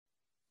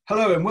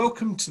Hello and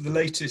welcome to the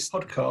latest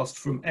podcast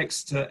from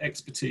Exeter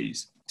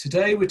Expertise.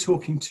 Today we're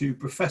talking to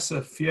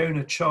Professor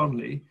Fiona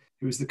Charnley,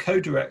 who is the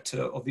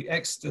co-director of the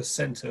Exeter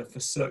Centre for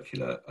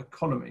Circular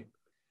Economy.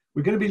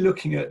 We're going to be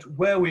looking at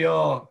where we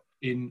are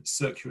in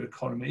circular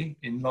economy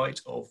in light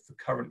of the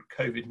current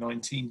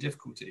COVID-19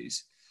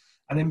 difficulties.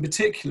 And in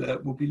particular,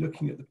 we'll be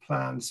looking at the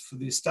plans for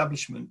the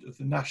establishment of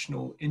the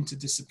National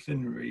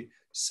Interdisciplinary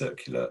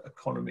Circular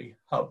Economy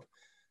Hub.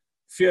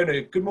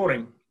 Fiona, good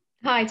morning.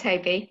 Hi,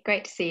 Toby.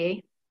 Great to see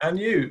you. And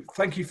you,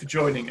 thank you for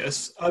joining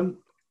us.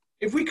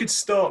 If we could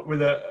start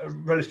with a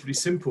relatively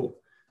simple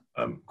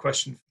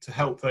question to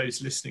help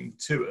those listening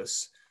to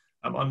us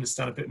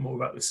understand a bit more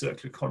about the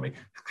circular economy.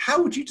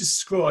 How would you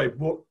describe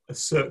what a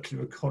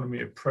circular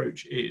economy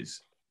approach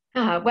is?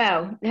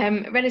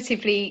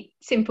 Relatively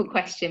simple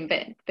question,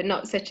 but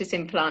not such a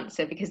simple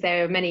answer, because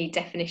there are many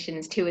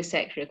definitions to a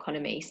circular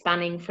economy,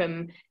 spanning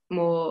from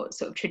more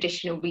sort of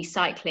traditional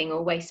recycling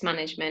or waste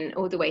management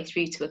all the way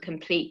through to a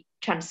complete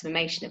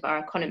transformation of our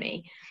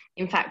economy.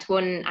 In fact,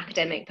 one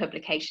academic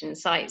publication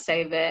cites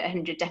over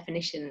 100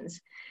 definitions.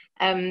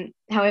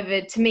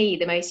 However, to me,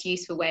 the most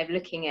useful way of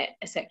looking at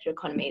a circular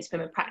economy is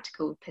from a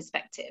practical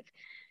perspective.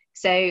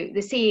 So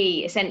the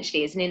CE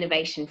essentially is an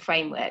innovation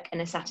framework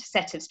and a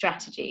set of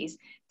strategies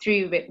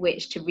through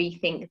which to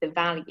rethink the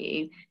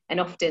value and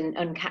often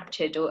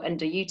uncaptured or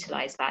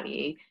underutilized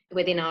value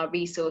within our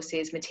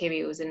resources,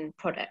 materials and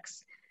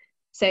products.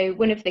 So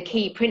one of the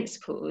key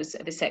principles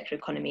of a circular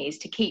economy is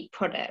to keep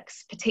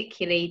products,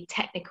 particularly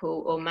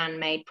technical or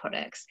man-made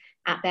products,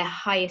 at their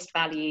highest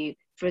value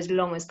for as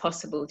long as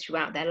possible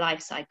throughout their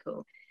life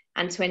cycle,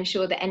 and to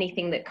ensure that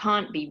anything that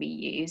can't be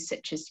reused,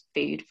 such as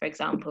food, for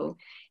example,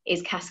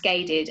 is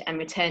cascaded and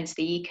returned to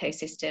the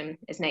ecosystem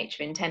as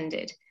nature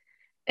intended.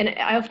 And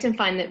I often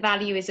find that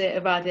value is a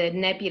rather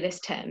nebulous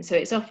term, so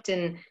it's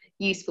often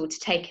useful to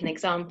take an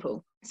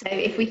example. So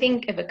if we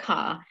think of a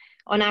car,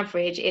 on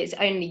average, it's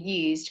only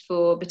used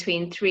for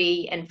between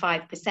 3 and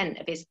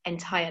 5% of its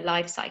entire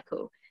life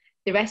cycle.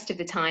 The rest of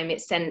the time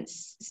it's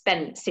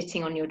spent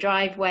sitting on your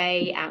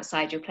driveway,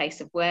 outside your place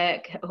of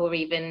work, or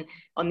even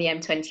on the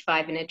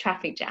M25 in a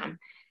traffic jam.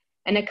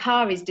 And a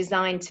car is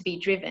designed to be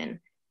driven.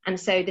 And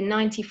so the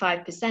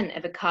 95%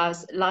 of a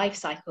car's life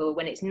cycle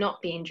when it's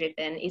not being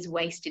driven is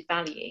wasted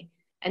value.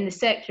 And the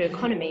circular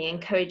economy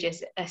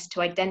encourages us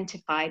to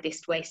identify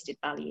this wasted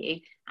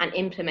value and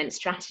implement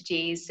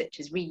strategies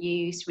such as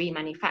reuse,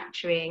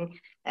 remanufacturing,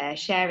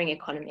 sharing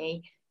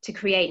economy to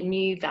create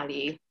new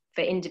value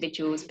for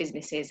individuals,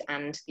 businesses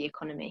and the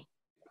economy.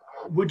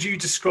 Would you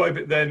describe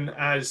it then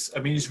as,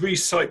 is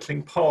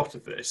recycling part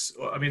of this?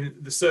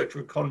 The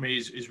circular economy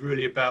is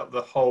really about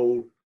the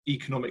whole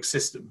economic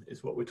system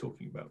is what we're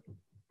talking about.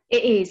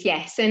 It is,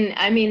 yes. And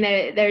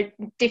there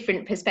are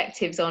different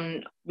perspectives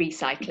on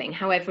recycling.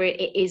 However,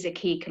 it is a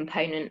key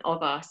component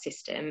of our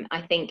system.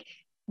 I think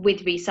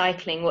with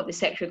recycling, what the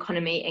circular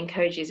economy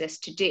encourages us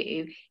to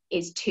do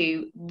is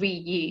to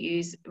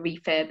reuse,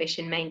 refurbish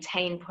and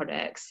maintain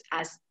products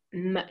as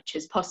much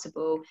as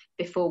possible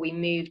before we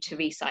move to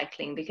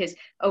recycling, because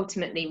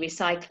ultimately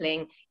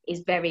recycling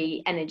is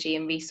very energy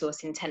and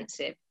resource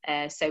intensive.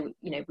 So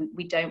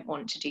we don't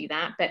want to do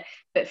that,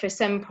 but for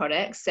some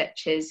products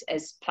such as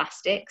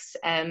plastics,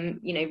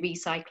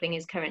 recycling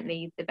is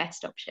currently the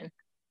best option.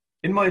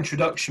 In my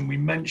introduction, we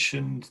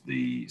mentioned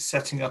the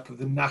setting up of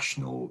the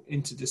National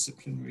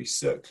Interdisciplinary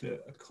Circular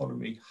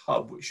Economy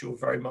Hub, which you're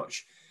very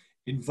much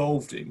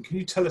involved in. Can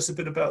you tell us a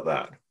bit about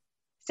that?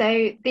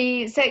 So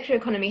the Circular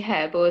Economy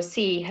Hub, or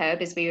CE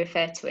Hub as we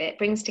refer to it,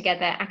 brings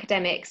together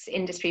academics,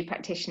 industry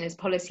practitioners,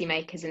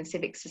 policymakers and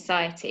civic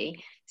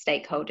society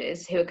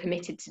stakeholders who are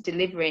committed to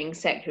delivering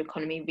circular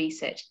economy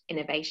research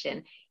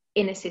innovation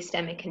in a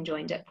systemic and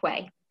joined up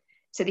way.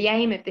 So the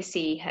aim of the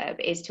CE Hub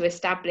is to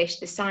establish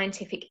the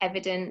scientific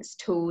evidence,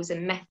 tools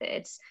and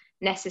methods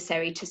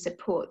necessary to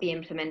support the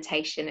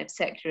implementation of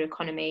circular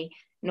economy,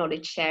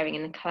 knowledge sharing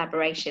and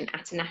collaboration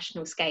at a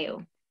national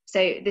scale.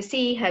 So the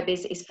CE Hub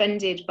is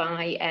funded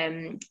by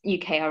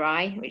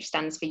UKRI, which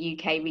stands for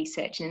UK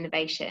Research and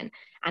Innovation,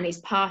 and is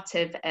part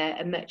of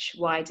a much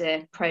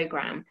wider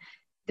programme.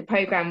 The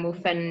programme will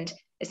fund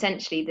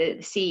essentially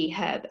the CE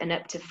Hub and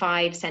up to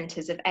 5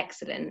 centres of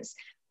excellence,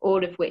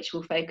 all of which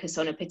will focus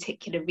on a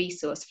particular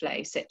resource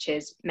flow, such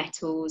as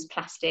metals,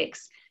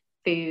 plastics,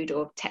 food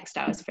or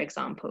textiles, for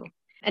example.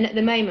 And at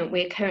the moment,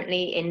 we're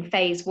currently in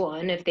phase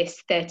 1 of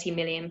this £30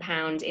 million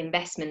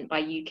investment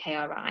by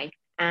UKRI.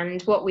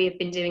 And what we have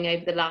been doing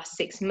over the last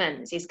 6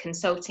 months is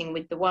consulting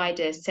with the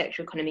wider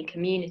circular economy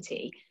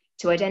community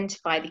to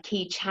identify the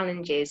key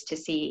challenges to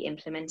CE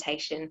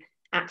implementation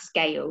at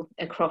scale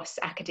across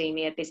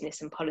academia,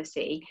 business and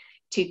policy,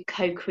 to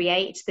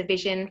co-create the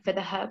vision for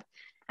the hub.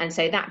 And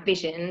so that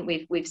vision,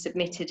 we've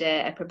submitted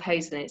a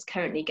proposal and it's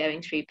currently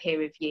going through peer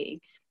review.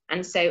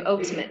 And so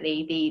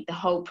ultimately the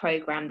whole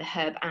programme, the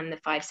hub and the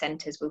 5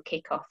 centres will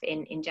kick off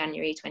in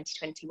January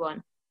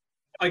 2021.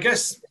 I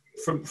guess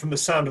from the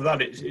sound of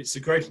that, it's a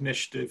great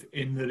initiative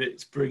in that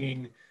it's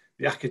bringing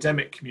the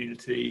academic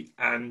community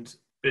and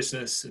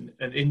business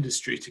and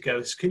industry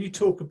together. So can you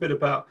talk a bit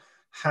about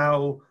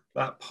how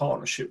that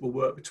partnership will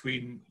work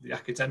between the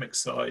academic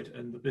side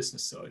and the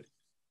business side?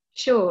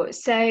 Sure.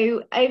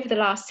 So over the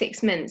last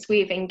 6 months,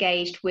 we've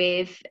engaged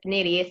with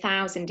nearly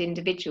 1,000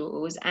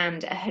 individuals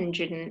and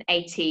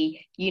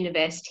 180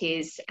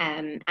 universities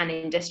and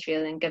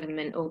industrial and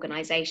government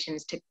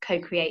organisations to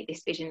co-create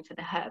this vision for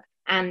the hub.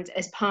 And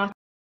as part of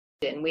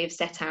it, we've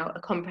set out a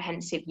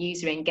comprehensive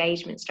user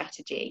engagement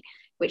strategy,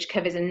 which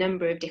covers a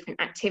number of different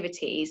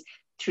activities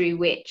through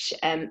which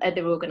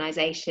other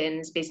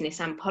organisations, business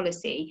and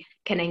policy,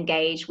 can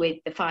engage with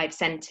the 5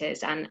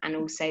 centres and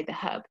also the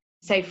hub.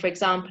 So, for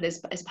example,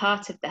 as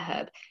part of the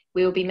hub,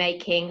 we will be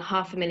making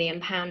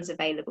 £500,000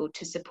 available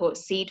to support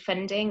seed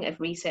funding of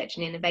research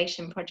and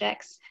innovation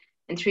projects.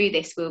 And through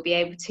this, we'll be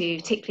able to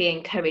particularly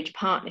encourage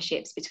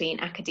partnerships between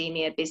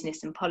academia,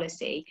 business and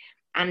policy.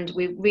 And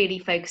we're really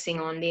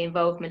focusing on the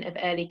involvement of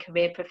early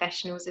career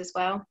professionals as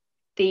well.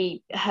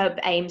 The hub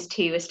aims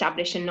to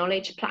establish a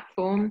knowledge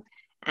platform,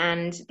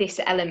 and this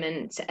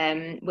element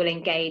will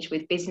engage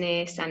with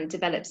business and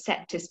develop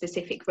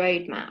sector-specific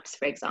roadmaps,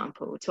 for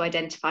example, to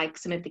identify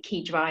some of the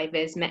key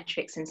drivers,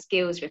 metrics and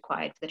skills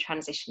required for the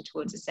transition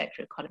towards a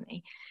circular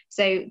economy.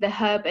 So the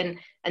hub and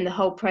the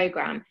whole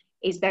programme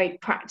is very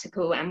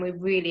practical, and we're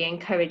really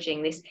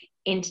encouraging this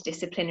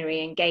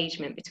interdisciplinary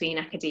engagement between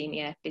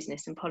academia,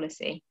 business and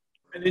policy.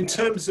 And in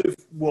terms of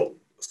what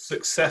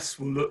success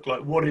will look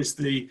like, what is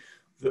the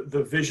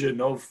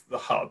vision of the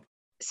hub?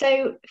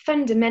 So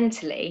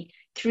fundamentally,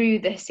 through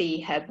the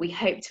CE Hub, we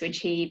hope to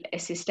achieve a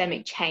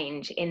systemic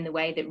change in the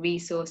way that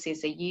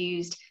resources are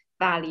used,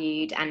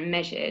 valued and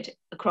measured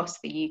across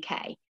the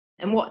UK.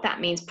 And what that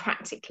means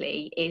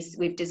practically is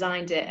we've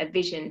designed a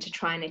vision to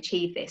try and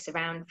achieve this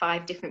around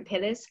 5 different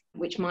pillars,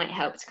 which might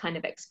help to kind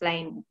of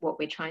explain what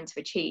we're trying to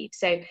achieve.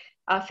 So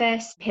our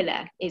first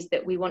pillar is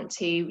that we want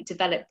to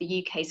develop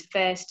the UK's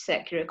first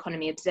circular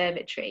economy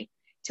observatory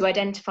to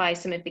identify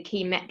some of the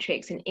key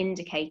metrics and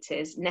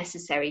indicators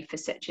necessary for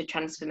such a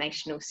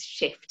transformational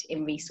shift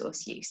in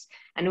resource use,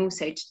 and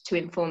also to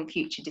inform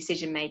future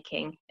decision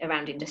making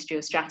around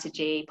industrial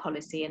strategy,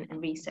 policy and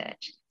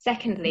research.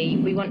 Secondly,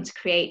 we want to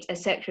create a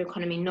circular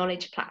economy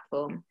knowledge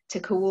platform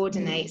to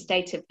coordinate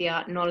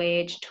state-of-the-art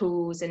knowledge,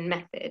 tools and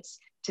methods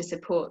to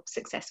support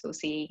successful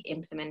CE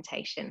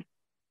implementation.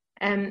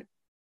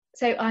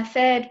 So our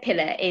third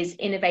pillar is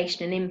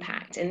innovation and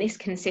impact, and this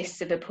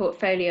consists of a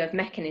portfolio of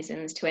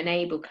mechanisms to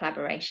enable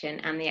collaboration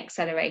and the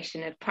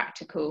acceleration of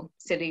practical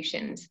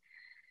solutions.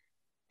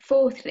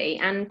 Fourthly,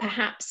 and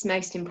perhaps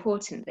most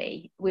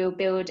importantly, we'll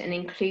build an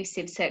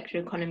inclusive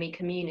circular economy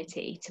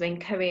community to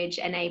encourage,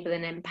 enable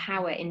and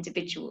empower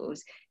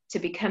individuals to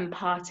become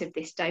part of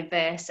this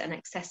diverse and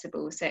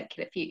accessible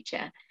circular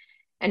future.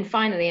 And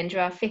finally, under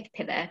our 5th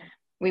pillar,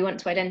 we want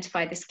to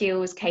identify the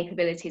skills,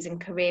 capabilities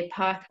and career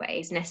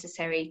pathways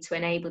necessary to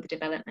enable the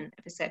development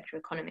of a circular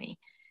economy.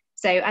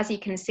 So as you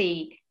can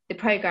see, the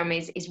programme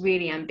is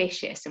really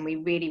ambitious, and we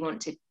really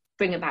want to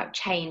bring about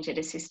change at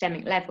a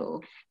systemic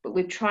level, but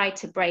we've tried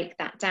to break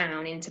that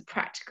down into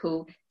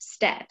practical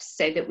steps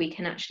so that we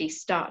can actually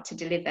start to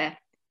deliver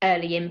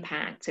early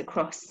impact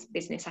across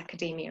business,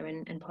 academia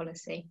and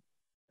policy.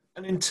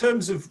 And in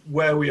terms of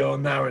where we are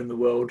now in the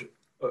world,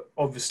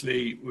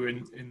 obviously we're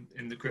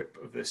in the grip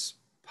of this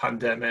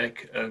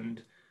pandemic,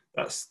 and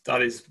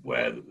that is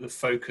where the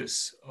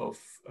focus of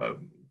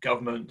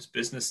government,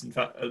 business, in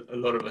fact a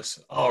lot of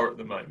us are at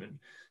the moment.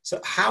 So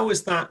how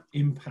has that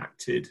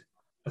impacted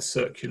a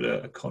circular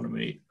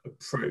economy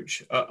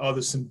approach? Are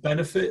there some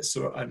benefits,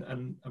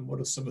 and what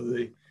are some of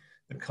the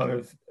kind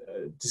of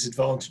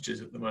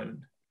disadvantages at the moment?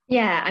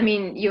 Yeah, I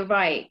mean, you're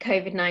right.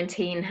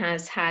 COVID-19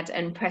 has had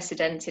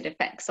unprecedented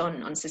effects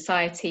on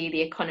society,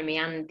 the economy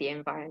and the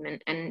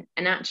environment. And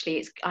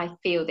actually, I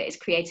feel that it's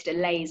created a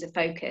laser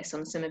focus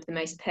on some of the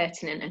most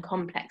pertinent and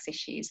complex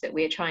issues that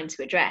we're trying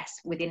to address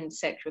within the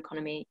circular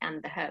economy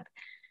and the hub.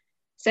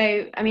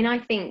 So, I mean, I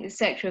think the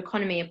circular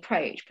economy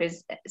approach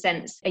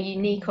presents a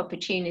unique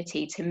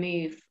opportunity to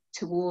move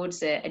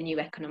towards a new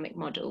economic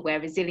model where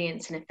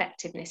resilience and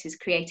effectiveness is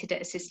created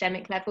at a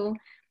systemic level.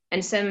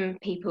 And some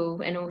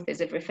people and authors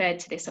have referred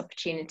to this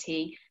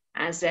opportunity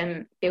as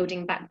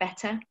building back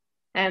better.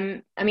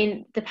 I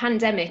mean, the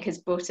pandemic has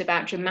brought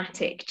about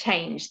dramatic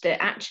change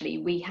that actually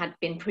we had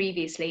been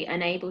previously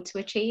unable to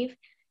achieve.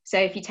 So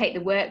if you take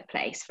the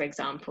workplace, for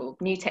example,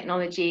 new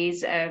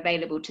technologies are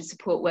available to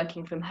support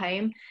working from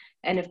home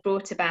and have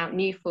brought about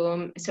new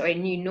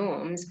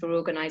norms for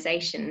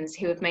organisations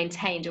who have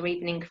maintained or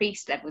even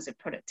increased levels of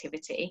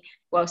productivity,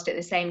 whilst at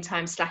the same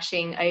time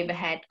slashing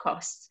overhead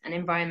costs and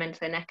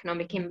environmental and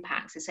economic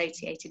impacts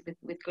associated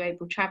with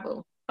global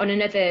travel. On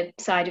another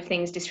side of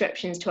things,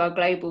 disruptions to our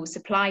global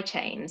supply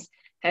chains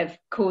have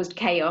caused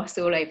chaos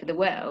all over the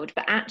world,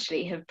 but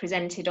actually have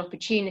presented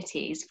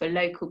opportunities for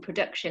local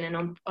production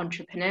and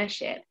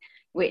entrepreneurship,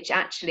 which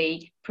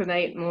actually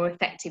promote more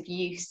effective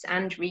use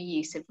and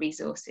reuse of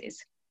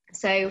resources.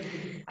 So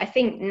I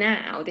think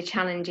now the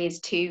challenge is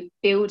to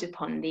build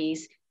upon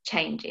these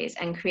changes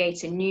and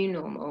create a new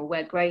normal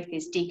where growth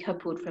is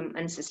decoupled from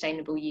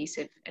unsustainable use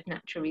of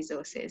natural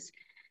resources.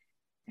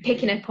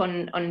 Picking up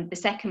on the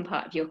second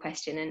part of your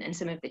question and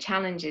some of the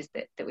challenges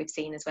that we've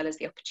seen as well as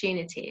the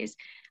opportunities,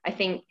 I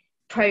think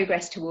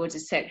progress towards a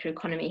circular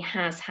economy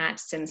has had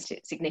some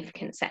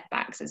significant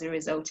setbacks as a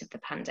result of the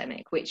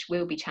pandemic, which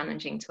will be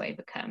challenging to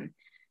overcome.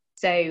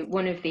 So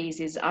one of these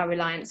is our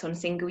reliance on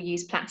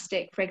single-use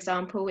plastic, for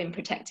example, in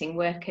protecting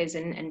workers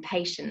and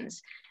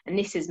patients. And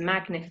this has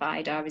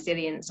magnified our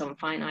resilience on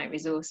finite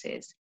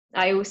resources.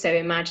 I also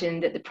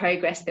imagine that the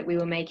progress that we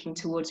were making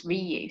towards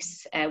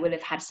reuse will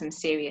have had some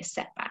serious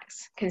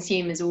setbacks.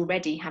 Consumers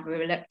already have a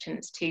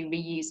reluctance to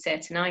reuse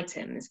certain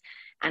items,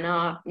 and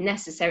our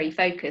necessary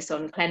focus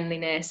on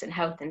cleanliness and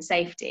health and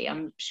safety,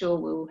 I'm sure,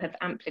 will have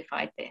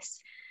amplified this.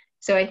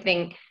 So I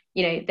think,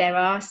 there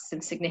are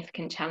some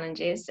significant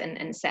challenges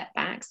and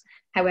setbacks.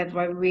 However,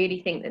 I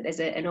really think that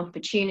there's an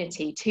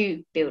opportunity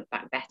to build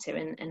back better,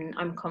 and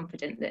I'm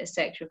confident that a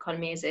circular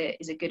economy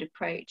is a good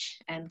approach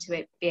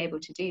to be able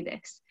to do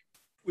this.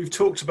 We've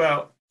talked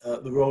about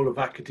the role of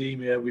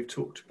academia, we've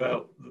talked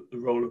about the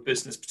role of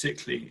business,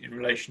 particularly in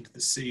relation to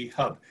the C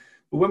Hub.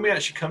 But when we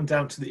actually come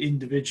down to the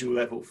individual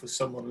level for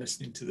someone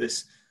listening to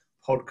this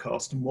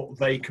podcast and what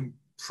they can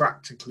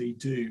practically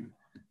do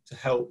to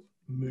help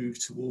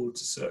move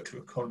towards a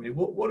circular economy,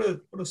 what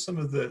are some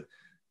of the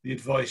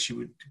advice you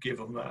would give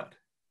on that?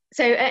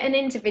 So at an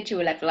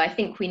individual level, I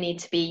think we need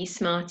to be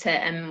smarter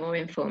and more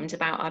informed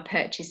about our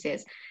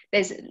purchases.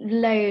 There's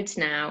loads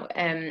now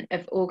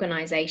of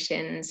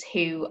organisations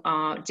who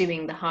are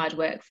doing the hard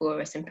work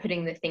for us and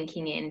putting the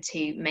thinking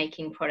into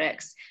making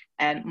products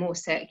more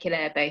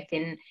circular, both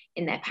in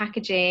their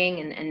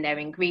packaging and their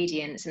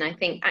ingredients. And I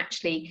think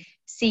actually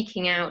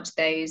seeking out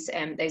those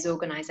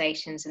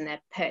organisations and their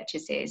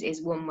purchases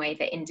is one way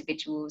that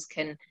individuals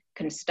can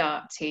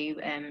start to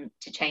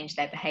change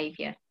their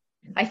behaviour.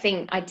 I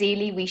think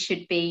ideally we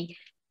should be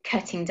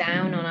cutting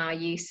down on our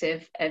use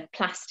of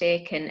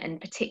plastic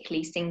and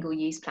particularly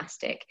single-use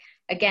plastic.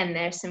 Again,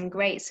 there are some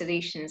great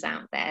solutions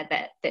out there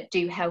that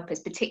do help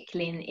us,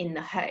 particularly in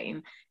the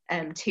home,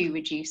 to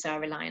reduce our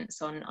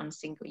reliance on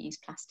single-use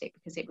plastic,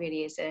 because it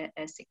really is a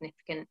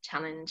significant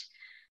challenge.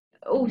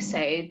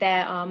 Also,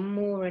 there are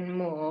more and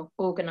more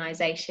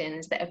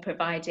organisations that are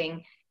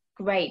providing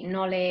great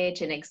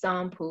knowledge and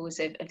examples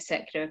of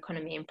circular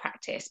economy in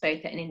practice,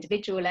 both at an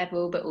individual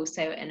level, but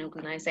also at an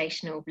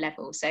organisational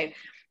level. So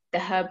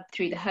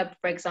through the hub,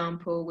 for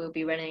example, we'll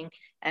be running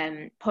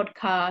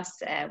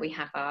podcasts. We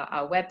have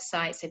our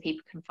website so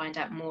people can find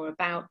out more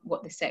about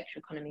what the circular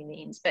economy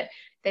means. But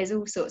there's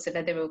all sorts of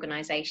other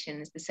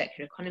organisations, the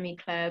Circular Economy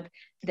Club,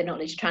 the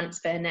Knowledge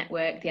Transfer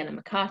Network, the Ellen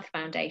MacArthur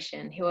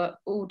Foundation, who are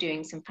all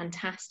doing some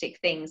fantastic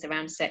things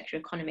around circular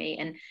economy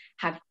and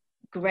have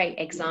great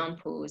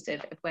examples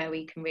of where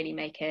we can really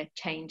make a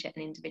change at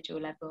an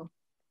individual level.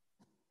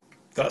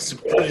 That's a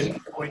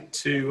brilliant point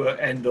to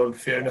end on,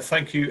 Fiona.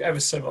 Thank you ever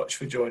so much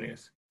for joining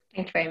us.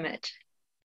 Thank you very much.